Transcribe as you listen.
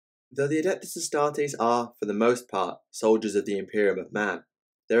Though the Adeptus Astartes are, for the most part, soldiers of the Imperium of Man,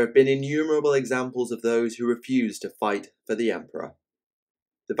 there have been innumerable examples of those who refuse to fight for the Emperor.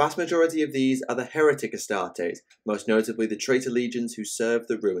 The vast majority of these are the heretic Astartes, most notably the traitor legions who serve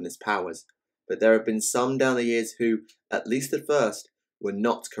the ruinous powers, but there have been some down the years who, at least at first, were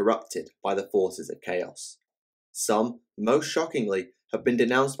not corrupted by the forces of chaos. Some, most shockingly, have been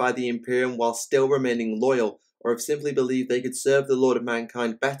denounced by the Imperium while still remaining loyal, or have simply believed they could serve the Lord of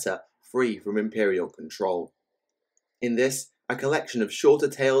Mankind better, free from Imperial control. In this, a collection of shorter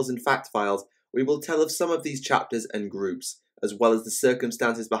tales and fact files, we will tell of some of these chapters and groups, as well as the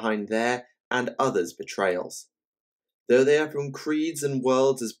circumstances behind their and others' betrayals. Though they are from creeds and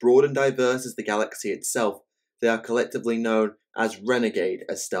worlds as broad and diverse as the galaxy itself, they are collectively known as Renegade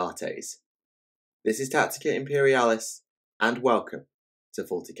Astartes. This is Tactica Imperialis, and welcome to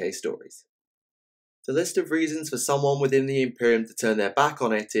 40k Stories. The list of reasons for someone within the Imperium to turn their back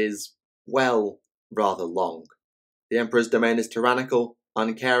on it is, well, rather long. The Emperor's domain is tyrannical,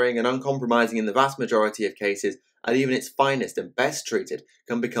 uncaring, and uncompromising in the vast majority of cases, and even its finest and best treated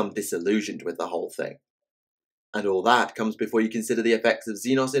can become disillusioned with the whole thing. And all that comes before you consider the effects of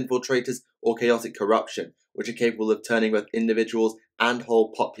Xenos infiltrators or chaotic corruption, which are capable of turning both individuals and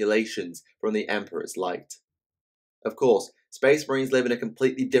whole populations from the Emperor's light. Of course, Space Marines live in a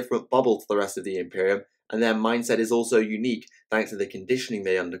completely different bubble to the rest of the Imperium, and their mindset is also unique thanks to the conditioning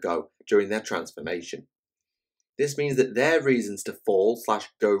they undergo during their transformation. This means that their reasons to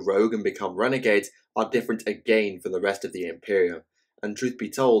fall/go rogue and become renegades are different again from the rest of the Imperium, and truth be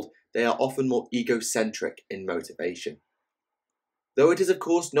told, they are often more egocentric in motivation. Though it is of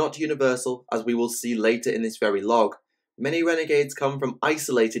course not universal, as we will see later in this very log, many renegades come from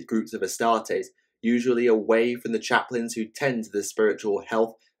isolated groups of Astartes, usually away from the chaplains who tend to the spiritual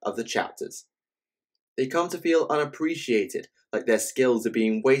health of the chapters. They come to feel unappreciated, like their skills are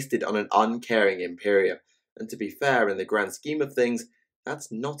being wasted on an uncaring Imperium, and to be fair, in the grand scheme of things,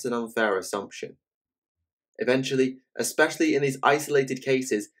 that's not an unfair assumption. Eventually, especially in these isolated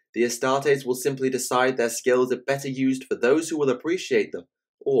cases, the Astartes will simply decide their skills are better used for those who will appreciate them,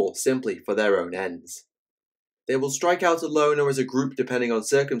 or simply for their own ends. They will strike out alone or as a group depending on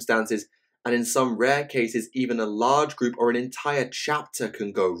circumstances, and in some rare cases even a large group or an entire chapter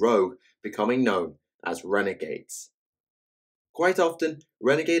can go rogue, becoming known as renegades. Quite often,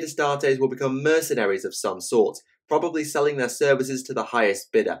 Renegade Astartes will become mercenaries of some sort, probably selling their services to the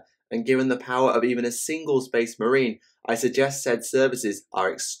highest bidder, and given the power of even a single Space Marine, I suggest said services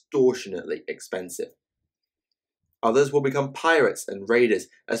are extortionately expensive. Others will become pirates and raiders,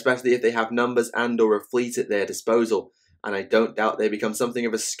 especially if they have numbers and/or a fleet at their disposal, and I don't doubt they become something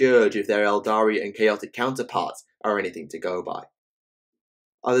of a scourge if their Eldari and chaotic counterparts are anything to go by.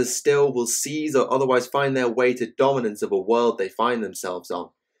 Others still will seize or otherwise find their way to dominance of a world they find themselves on,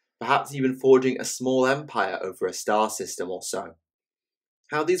 perhaps even forging a small empire over a star system or so.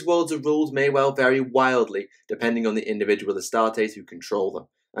 How these worlds are ruled may well vary wildly depending on the individual Astartes who control them.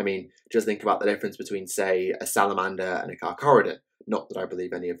 I mean, just think about the difference between, say, a Salamander and a Carcharodon. Not that I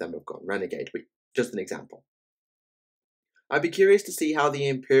believe any of them have gone renegade, but just an example. I'd be curious to see how the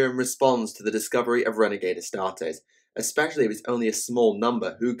Imperium responds to the discovery of Renegade Astartes, especially if it's only a small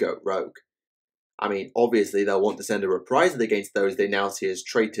number who go rogue. I mean, obviously they'll want to send a reprisal against those they now see as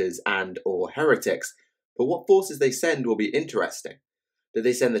traitors and/or heretics, but what forces they send will be interesting. Do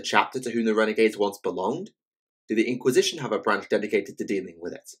they send the chapter to whom the Renegades once belonged? Do the Inquisition have a branch dedicated to dealing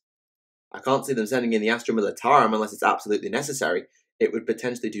with it? I can't see them sending in the Astra Militarum unless it's absolutely necessary. It would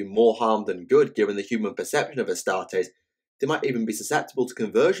potentially do more harm than good given the human perception of Astartes. They might even be susceptible to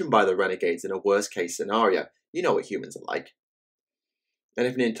conversion by the Renegades in a worst case scenario. You know what humans are like. And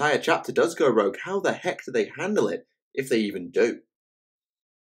if an entire chapter does go rogue, how the heck do they handle it, if they even do?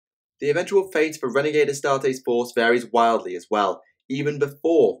 The eventual fate for Renegade Astartes' force varies wildly as well, even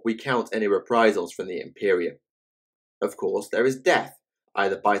before we count any reprisals from the Imperium. Of course, there is death,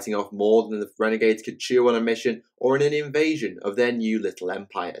 either biting off more than the Renegades could chew on a mission, or in an invasion of their new little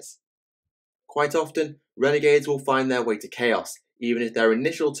empires. Quite often, Renegades will find their way to chaos, even if their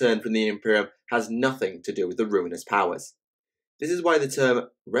initial turn from the Imperium has nothing to do with the ruinous powers. This is why the term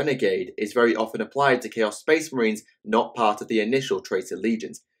Renegade is very often applied to Chaos Space Marines not part of the initial traitor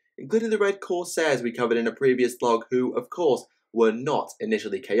legions, including the Red Corsairs we covered in a previous log who, of course, were not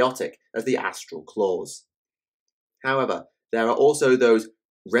initially chaotic as the Astral Claws. However, there are also those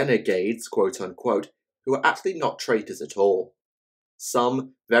renegades, quote-unquote, who are actually not traitors at all.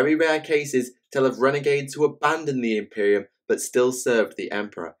 Some very rare cases tell of renegades who abandoned the Imperium but still served the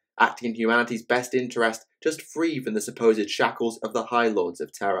Emperor, acting in humanity's best interest, just free from the supposed shackles of the High Lords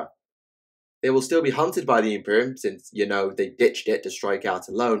of Terror. They will still be hunted by the Imperium, since, they ditched it to strike out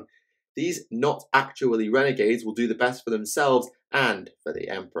alone, These not actually renegades will do the best for themselves and for the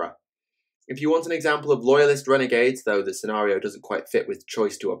Emperor. If you want an example of loyalist renegades, though the scenario doesn't quite fit with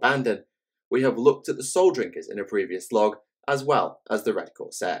choice to abandon, we have looked at the Soul Drinkers in a previous log, as well as the Red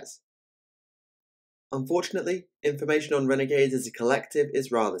Corsairs. Unfortunately, information on renegades as a collective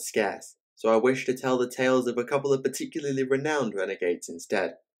is rather scarce, so I wish to tell the tales of a couple of particularly renowned renegades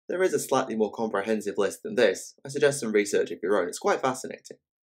instead. There is a slightly more comprehensive list than this. I suggest some research of your own, it's quite fascinating.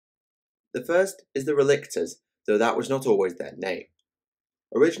 The first is the Relictors, though that was not always their name.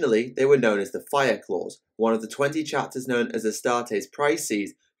 Originally, they were known as the Fire Claws, one of the 20 chapters known as Astartes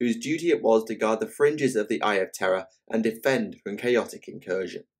Prices, whose duty it was to guard the fringes of the Eye of Terror and defend from chaotic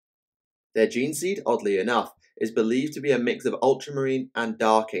incursion. Their gene seed, oddly enough, is believed to be a mix of Ultramarine and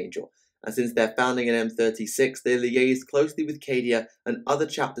Dark Angel, and since their founding in M36, they liaised closely with Cadia and other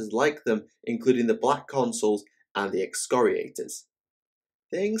chapters like them, including the Black Consuls and the Excoriators.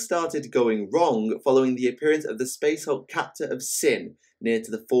 Things started going wrong following the appearance of the Space Hulk Captor of Sin near to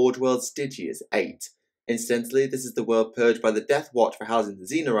the Forge world Stygia's 8. Incidentally, this is the world purged by the Death Watch for housing the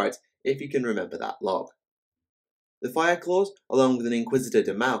Xenorites, if you can remember that log. The Fireclaws, along with an Inquisitor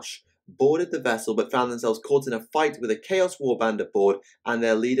Damausch, boarded the vessel but found themselves caught in a fight with a Chaos Warband aboard and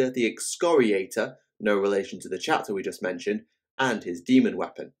their leader, the Excoriator, no relation to the chapter we just mentioned, and his demon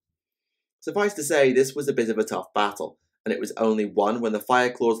weapon. Suffice to say, this was a bit of a tough battle, and it was only won when the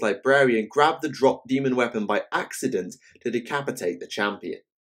Fireclaw's librarian grabbed the dropped demon weapon by accident to decapitate the champion.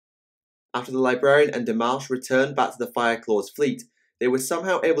 After the librarian and Damausch returned back to the Fireclaw's fleet, they were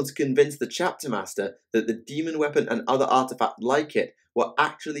somehow able to convince the chapter master that the demon weapon and other artifacts like it were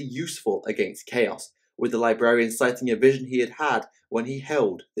actually useful against chaos, with the librarian citing a vision he had had when he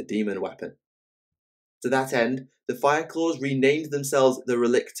held the demon weapon. To that end, the Fireclaws renamed themselves the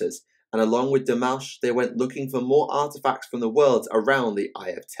Relictors, and along with Damausch, they went looking for more artifacts from the worlds around the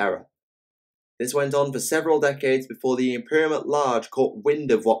Eye of Terror. This went on for several decades before the Imperium at large caught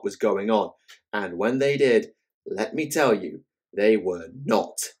wind of what was going on, and when they did, let me tell you, they were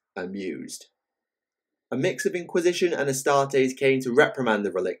not amused. A mix of Inquisition and Astartes came to reprimand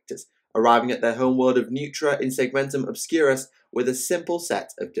the Relictors, arriving at their homeworld of Neutra in Segmentum Obscurus with a simple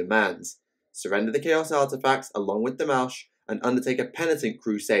set of demands. Surrender the Chaos artifacts along with Damausch, and undertake a penitent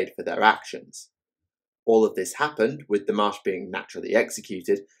crusade for their actions. All of this happened, with Damausch being naturally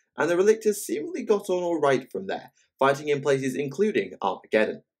executed, and the Relictors seemingly got on alright from there, fighting in places including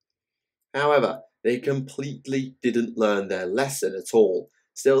Armageddon. However, they completely didn't learn their lesson at all,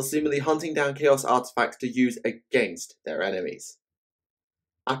 still seemingly hunting down Chaos artifacts to use against their enemies.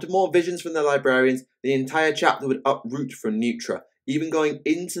 After more visions from the librarians, the entire chapter would uproot from Neutra, even going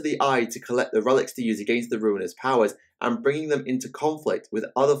into the Eye to collect the relics to use against the Ruinous powers and bringing them into conflict with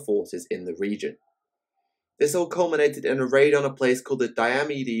other forces in the region. This all culminated in a raid on a place called the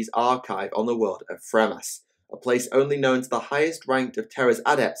Diomedes Archive on the world of Fremas, a place only known to the highest ranked of Terra's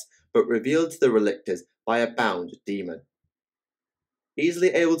adepts, but revealed to the Relictors by a bound demon. Easily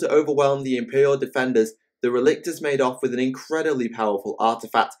able to overwhelm the Imperial defenders, the Relictors made off with an incredibly powerful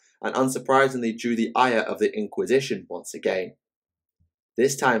artifact and unsurprisingly drew the ire of the Inquisition once again.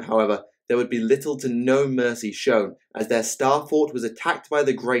 This time, however, there would be little to no mercy shown, as their star fort was attacked by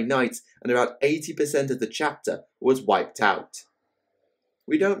the Grey Knights and about 80% of the chapter was wiped out.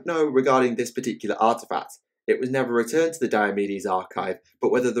 We don't know regarding this particular artifact. It was never returned to the Diomedes Archive,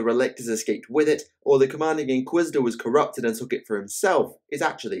 but whether the Relictors escaped with it or the commanding Inquisitor was corrupted and took it for himself is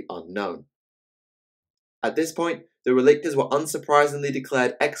actually unknown. At this point, the Relictors were unsurprisingly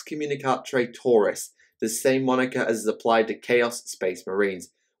declared excommunicate traitors, the same moniker as is applied to Chaos Space Marines,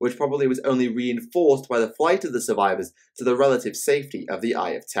 which probably was only reinforced by the flight of the survivors to the relative safety of the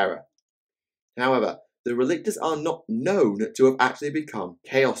Eye of Terror. However, the Relictors are not known to have actually become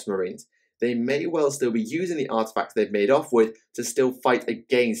Chaos Marines. They may well still be using the artifacts they've made off with to still fight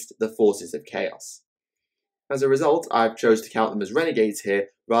against the forces of Chaos. As a result, I've chosen to count them as renegades here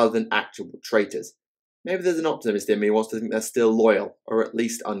rather than actual traitors. Maybe there's an optimist in me who wants to think they're still loyal, or at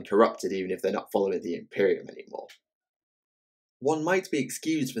least uncorrupted even if they're not following the Imperium anymore. One might be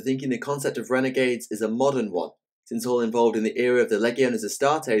excused for thinking the concept of renegades is a modern one, since all involved in the era of the Legiones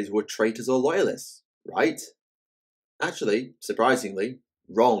Astartes were traitors or loyalists, right? Actually, surprisingly,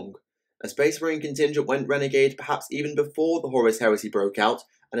 wrong. A Space Marine contingent went renegade perhaps even before the Horus Heresy broke out,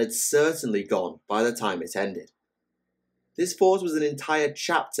 and had certainly gone by the time it ended. This force was an entire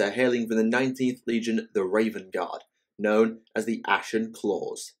chapter hailing from the 19th Legion, the Raven Guard, known as the Ashen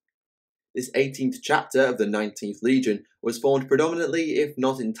Claws. This 18th chapter of the 19th Legion was formed predominantly, if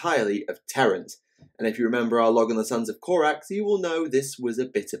not entirely, of Terrans, and if you remember our log on the Sons of Korax, you will know this was a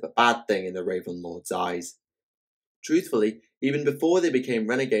bit of a bad thing in the Raven Lord's eyes. Truthfully, Even before they became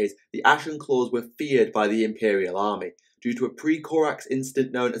renegades, the Ashen Claws were feared by the Imperial army, due to a pre-Corax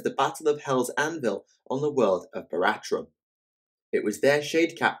incident known as the Battle of Hell's Anvil on the world of Baratrum. It was their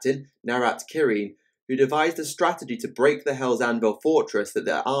Shade Captain, Narat Kirin, who devised a strategy to break the Hell's Anvil fortress that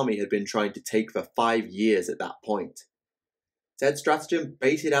their army had been trying to take for 5 years at that point. Said stratagem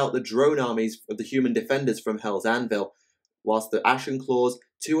baited out the drone armies of the human defenders from Hell's Anvil, whilst the Ashen Claws,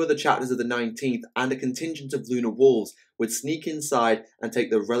 2 other chapters of the 19th, and a contingent of Lunar Wolves would sneak inside and take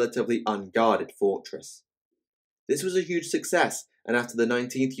the relatively unguarded fortress. This was a huge success, and after the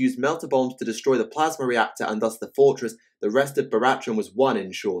 19th used melter bombs to destroy the plasma reactor and thus the fortress, the rest of Baratrum was won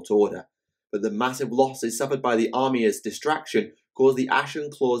in short order. But the massive losses suffered by the army as distraction caused the Ashen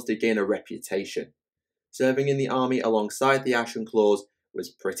Claws to gain a reputation. Serving in the army alongside the Ashen Claws was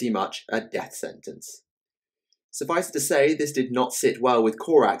pretty much a death sentence. Suffice it to say, this did not sit well with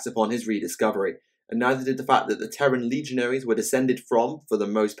Corax upon his rediscovery, and neither did the fact that the Terran legionaries were descended from, for the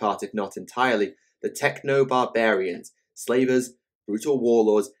most part if not entirely, the techno-barbarians, slavers, brutal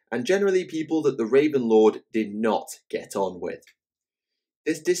warlords, and generally people that the Raven Lord did not get on with.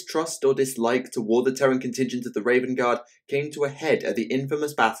 This distrust or dislike toward the Terran contingent of the Raven Guard came to a head at the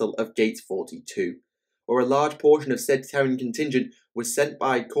infamous Battle of Gate 42, where a large portion of said Terran contingent was sent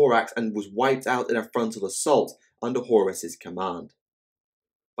by Corax and was wiped out in a frontal assault under Horus's command.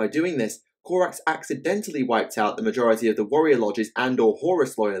 By doing this, Corax accidentally wiped out the majority of the warrior lodges and/or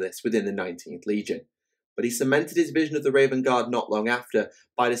Horus loyalists within the 19th Legion, but he cemented his vision of the Raven Guard not long after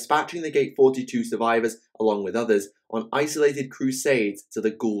by dispatching the Gate 42 survivors, along with others, on isolated crusades to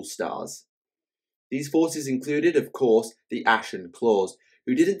the Ghoul Stars. These forces included, of course, the Ashen Claws,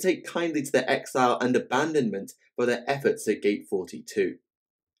 who didn't take kindly to their exile and abandonment for their efforts at Gate 42.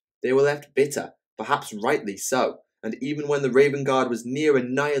 They were left bitter, perhaps rightly so, and even when the Raven Guard was near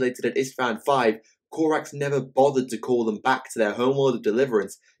annihilated at Isfahan 5, Corax never bothered to call them back to their homeworld of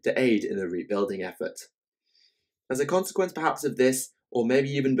deliverance to aid in the rebuilding effort. As a consequence perhaps of this, or maybe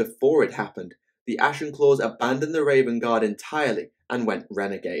even before it happened, the Ashen Claws abandoned the Raven Guard entirely and went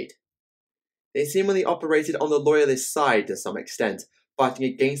renegade. They seemingly operated on the loyalist side to some extent, fighting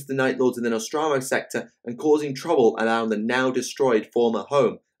against the Night Lords in the Nostromo sector and causing trouble around the now destroyed former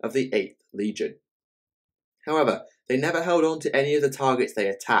home of the 8th Legion. However, they never held on to any of the targets they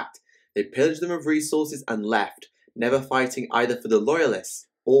attacked. They pillaged them of resources and left, never fighting either for the Loyalists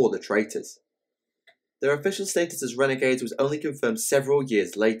or the traitors. Their official status as renegades was only confirmed several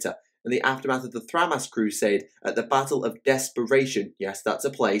years later, in the aftermath of the Thramas Crusade at the Battle of Desperation, yes that's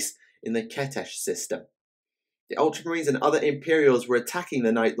a place, in the Ketesh system. The Ultramarines and other Imperials were attacking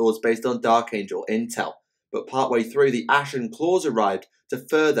the Night Lords based on Dark Angel intel, but partway through the Ashen Claws arrived to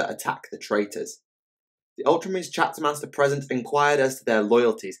further attack the traitors. The Ultramarines chapter master present inquired as to their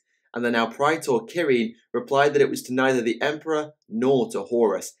loyalties, and the now Praetor Kirin replied that it was to neither the Emperor nor to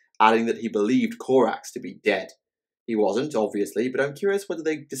Horus, adding that he believed Corax to be dead. He wasn't, obviously, but I'm curious whether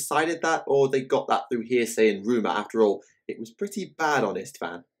they decided that or they got that through hearsay and rumour. After all, it was pretty bad on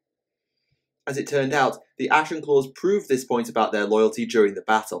Isfahan. As it turned out, the Ashen Claws proved this point about their loyalty during the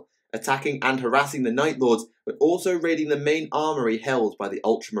battle, attacking and harassing the Night Lords, but also raiding the main armory held by the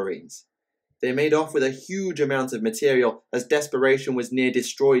Ultramarines. They made off with a huge amount of material as Desperation was near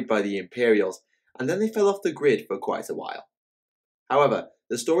destroyed by the Imperials, and then they fell off the grid for quite a while. However,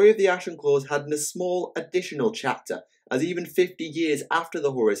 the story of the Ashen Claws had a small additional chapter, as even 50 years after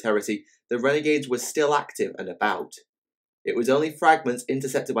the Horus heresy, the Renegades were still active and about. It was only fragments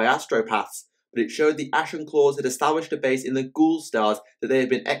intercepted by astropaths, but it showed the Ashen Claws had established a base in the Ghoul Stars that they had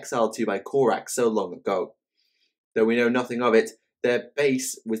been exiled to by Corax so long ago. Though we know nothing of it, their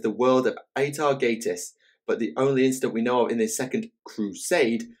base was the world of Aetar Gatis, but the only incident we know of in this second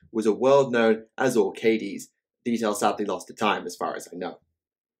crusade was a world known as Orcades, details sadly lost to time as far as I know.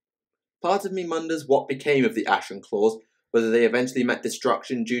 Part of me wonders what became of the Ashen Claws, whether they eventually met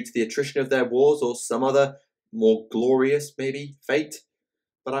destruction due to the attrition of their wars or some other, more glorious, maybe, fate.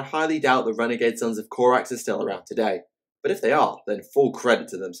 But I highly doubt the renegade sons of Corax are still around today. But if they are, then full credit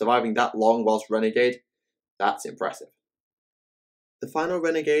to them, surviving that long whilst renegade, that's impressive. The final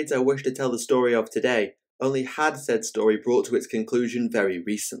renegades I wish to tell the story of today only had said story brought to its conclusion very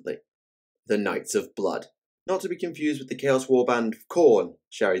recently. The Knights of Blood. Not to be confused with the Chaos Warband of Khorne,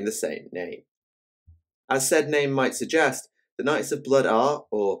 sharing the same name. As said name might suggest, the Knights of Blood are,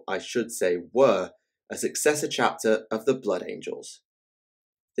 or I should say were, a successor chapter of the Blood Angels.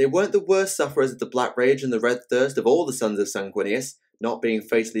 They weren't the worst sufferers of the Black Rage and the Red Thirst of all the sons of Sanguinius, not being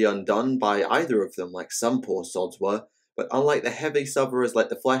fatally undone by either of them like some poor sods were, but unlike the heavy sufferers like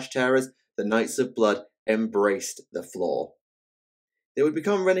the Flesh Tearers, the Knights of Blood embraced the flaw. They would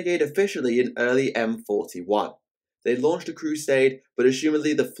become renegade officially in early M41. They launched a crusade, but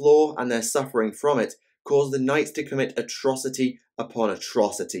assumedly the flaw and their suffering from it caused the knights to commit atrocity upon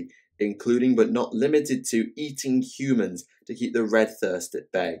atrocity, including but not limited to eating humans to keep the Red Thirst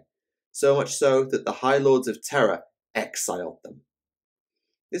at bay. So much so that the High Lords of Terror exiled them.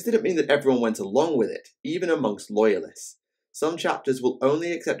 This didn't mean that everyone went along with it, even amongst loyalists. Some chapters will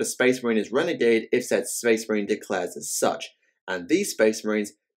only accept a Space Marine as renegade if said Space Marine declares as such, and these Space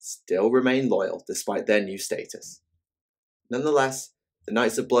Marines still remain loyal despite their new status. Nonetheless, the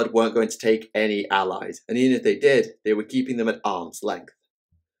Knights of Blood weren't going to take any allies, and even if they did, they were keeping them at arm's length.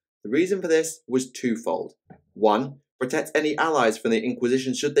 The reason for this was twofold. 1. Protect any allies from the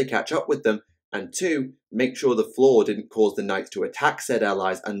Inquisition should they catch up with them, and 2. Make sure the flaw didn't cause the Knights to attack said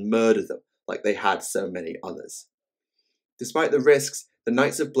allies and murder them, like they had so many others. Despite the risks, the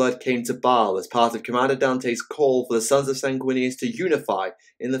Knights of Blood came to Baal as part of Commander Dante's call for the Sons of Sanguinius to unify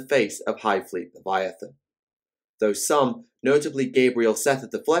in the face of High Fleet Leviathan. Though some, notably Gabriel Seth of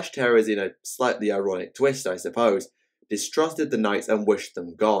the Flesh Terrors in a slightly ironic twist I suppose, distrusted the Knights and wished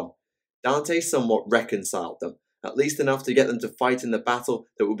them gone, Dante somewhat reconciled them, at least enough to get them to fight in the battle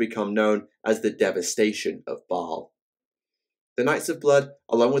that would become known as the Devastation of Baal. The Knights of Blood,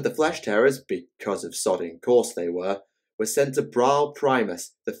 along with the Flesh Terrors, because of sodding course they were sent to Braal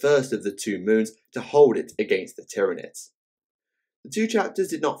Primus, the first of the two moons, to hold it against the Tyranids. The two chapters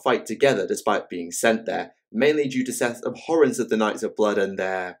did not fight together despite being sent there, mainly due to Seth's abhorrence of the Knights of Blood and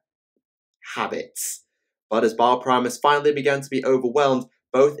their habits. But as Braal Primus finally began to be overwhelmed,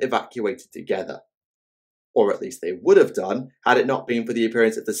 both evacuated together. Or at least they would have done, had it not been for the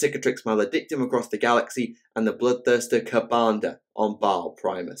appearance of the Cicatrix Maledictum across the galaxy and the bloodthirster Kabanda on Braal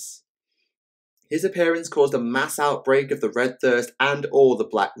Primus. His appearance caused a mass outbreak of the Red Thirst and or the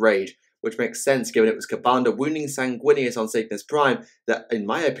Black Rage, which makes sense given it was Kabanda wounding Sanguinius on Cygnus Prime that, in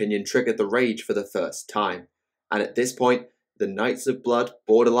my opinion, triggered the Rage for the first time. And at this point, the Knights of Blood,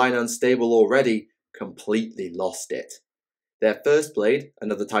 borderline unstable already, completely lost it. Their First Blade,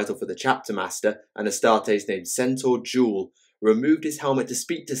 another title for the Chapter Master, and Astartes named Centaur Jewel, removed his helmet to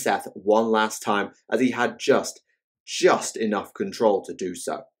speak to Seth one last time as he had just enough control to do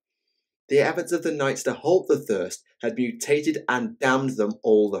so. The efforts of the Knights to halt the thirst had mutated and damned them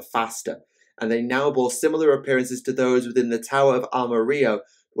all the faster, and they now bore similar appearances to those within the Tower of Armorio,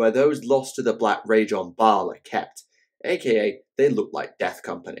 where those lost to the Black Rage on Baal are kept, aka they look like Death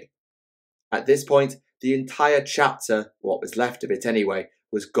Company. At this point, the entire chapter, what was left of it anyway,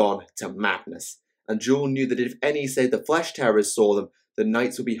 was gone to madness, and Jewel knew that if any, say the Flesh Terrors, saw them, the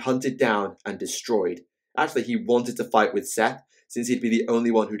Knights would be hunted down and destroyed. Actually, he wanted to fight with Seth, since he'd be the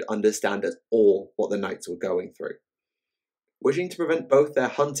only one who'd understand at all what the Knights were going through. Wishing to prevent both their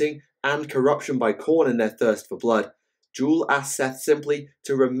hunting and corruption by Khorne and their thirst for blood, Jewel asked Seth simply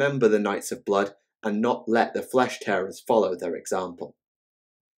to remember the Knights of Blood and not let the Flesh Terrors follow their example.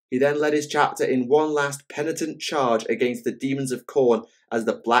 He then led his chapter in one last penitent charge against the demons of Khorne as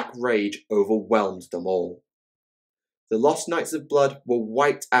the Black Rage overwhelmed them all. The lost Knights of Blood were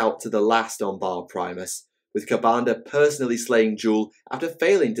wiped out to the last on Braal Primus, with Kabanda personally slaying Jewel after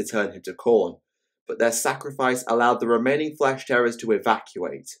failing to turn him to Khorne, but their sacrifice allowed the remaining Flesh Terrors to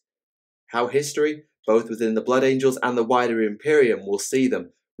evacuate. How history, both within the Blood Angels and the wider Imperium, will see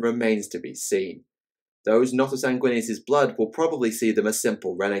them remains to be seen. Those not of Sanguinius' blood will probably see them as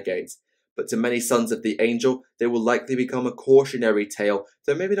simple renegades, but to many sons of the Angel they will likely become a cautionary tale,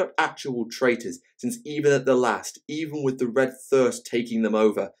 though maybe not actual traitors, since even at the last, even with the Red Thirst taking them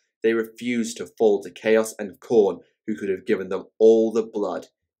over, they refused to fall to Chaos and Khorne, who could have given them all the blood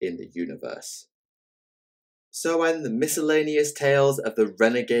in the universe. So end the miscellaneous tales of the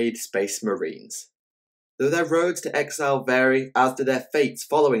Renegade Space Marines. Though their roads to exile vary, as do their fates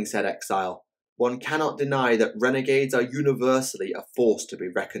following said exile, one cannot deny that renegades are universally a force to be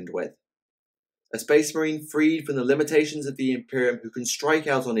reckoned with. A Space Marine freed from the limitations of the Imperium who can strike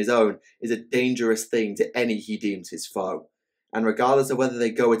out on his own is a dangerous thing to any he deems his foe. And regardless of whether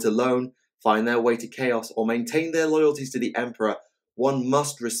they go it alone, find their way to chaos, or maintain their loyalties to the Emperor, one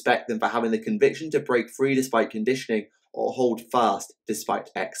must respect them for having the conviction to break free despite conditioning, or hold fast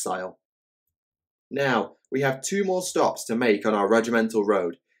despite exile. Now, we have 2 more stops to make on our regimental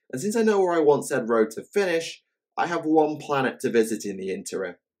road, and since I know where I want said road to finish, I have one planet to visit in the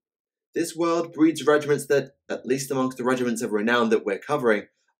interim. This world breeds regiments that, at least amongst the regiments of renown that we're covering,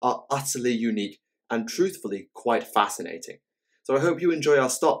 are utterly unique and truthfully quite fascinating. So I hope you enjoy our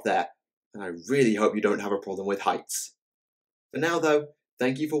stop there, and I really hope you don't have a problem with heights. For now though,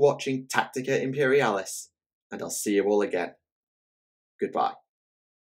 thank you for watching Tactica Imperialis, and I'll see you all again. Goodbye.